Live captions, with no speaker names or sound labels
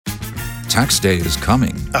Tax day is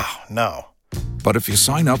coming. Oh, no. But if you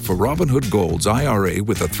sign up for Robinhood Gold's IRA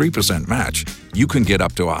with a 3% match, you can get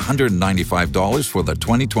up to $195 for the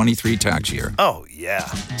 2023 tax year. Oh, yeah.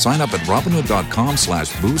 Sign up at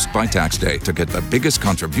Robinhood.com/boost by tax day to get the biggest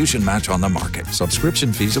contribution match on the market.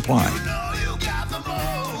 Subscription fees apply.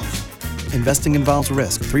 Investing involves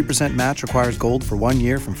risk. 3% match requires gold for 1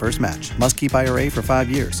 year from first match. Must keep IRA for 5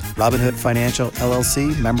 years. Robinhood Financial,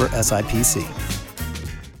 LLC, member SIPC.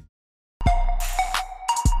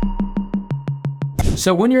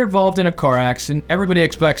 So when you're involved in a car accident, everybody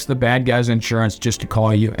expects the bad guy's insurance just to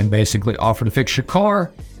call you and basically offer to fix your car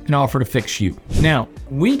and offer to fix you. Now,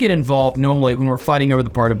 we get involved normally when we're fighting over the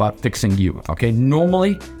part about fixing you, okay?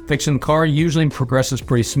 Normally, fixing the car usually progresses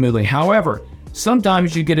pretty smoothly. However,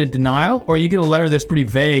 sometimes you get a denial or you get a letter that's pretty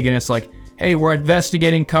vague and it's like, hey, we're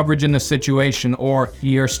investigating coverage in this situation, or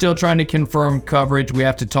you're still trying to confirm coverage, we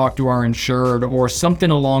have to talk to our insured, or something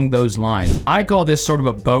along those lines. I call this sort of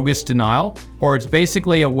a bogus denial, or it's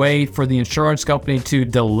basically a way for the insurance company to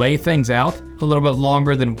delay things out a little bit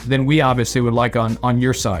longer than we obviously would like on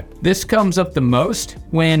your side. This comes up the most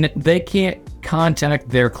when they can't contact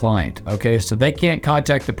their client, okay? So they can't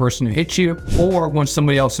contact the person who hit you, or when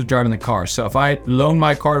somebody else is driving the car. So if I loan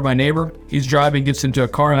my car to my neighbor, he's driving, gets into a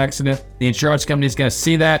car accident, the insurance company is gonna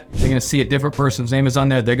see that, they're gonna see a different person's name is on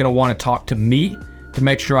there, they're gonna wanna talk to me to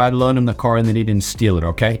make sure I loaned him the car and that he didn't steal it,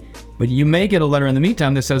 okay? But you may get a letter in the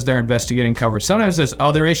meantime that says they're investigating coverage. Sometimes there's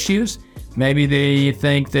other issues. Maybe they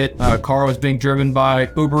think that a car was being driven by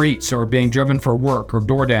Uber Eats or being driven for work or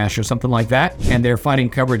DoorDash or something like that, and they're finding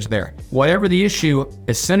coverage there. Whatever the issue,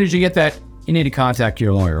 as soon as you get that, you need to contact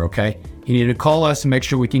your lawyer, okay? You need to call us and make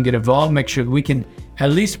sure we can get involved, make sure we can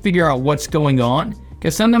at least figure out what's going on.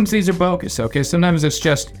 Because sometimes these are bogus, okay? Sometimes it's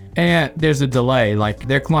just, there's a delay. Like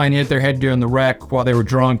their client hit their head during the wreck while they were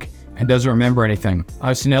drunk and doesn't remember anything.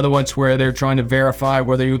 I've seen other ones where they're trying to verify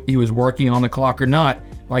whether he was working on the clock or not.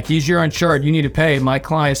 Like, he's your insured, you need to pay. My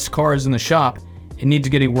client's car is in the shop, it needs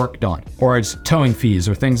getting work done. Or it's towing fees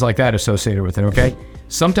or things like that associated with it, okay?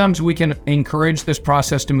 Sometimes we can encourage this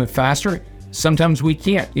process to move faster. Sometimes we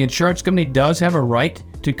can't. The insurance company does have a right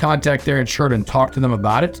to contact their insured and talk to them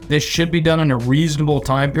about it. This should be done in a reasonable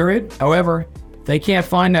time period. However, they can't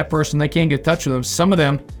find that person, they can't get in touch with them. Some of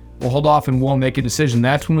them will hold off and won't make a decision.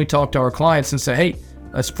 That's when we talk to our clients and say, hey,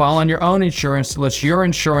 let's file on your own insurance. Let's your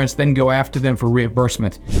insurance then go after them for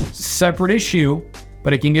reimbursement. Separate issue,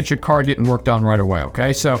 but it can get your car getting worked on right away,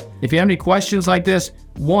 okay? So if you have any questions like this,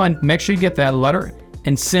 one, make sure you get that letter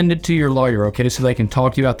and send it to your lawyer, okay? So they can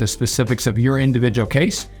talk to you about the specifics of your individual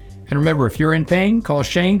case. And remember, if you're in pain, call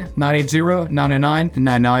Shane,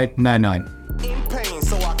 980-999-9999. In pain,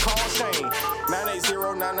 so I call Shane,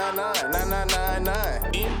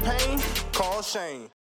 980-999-9999. In pain, call Shane.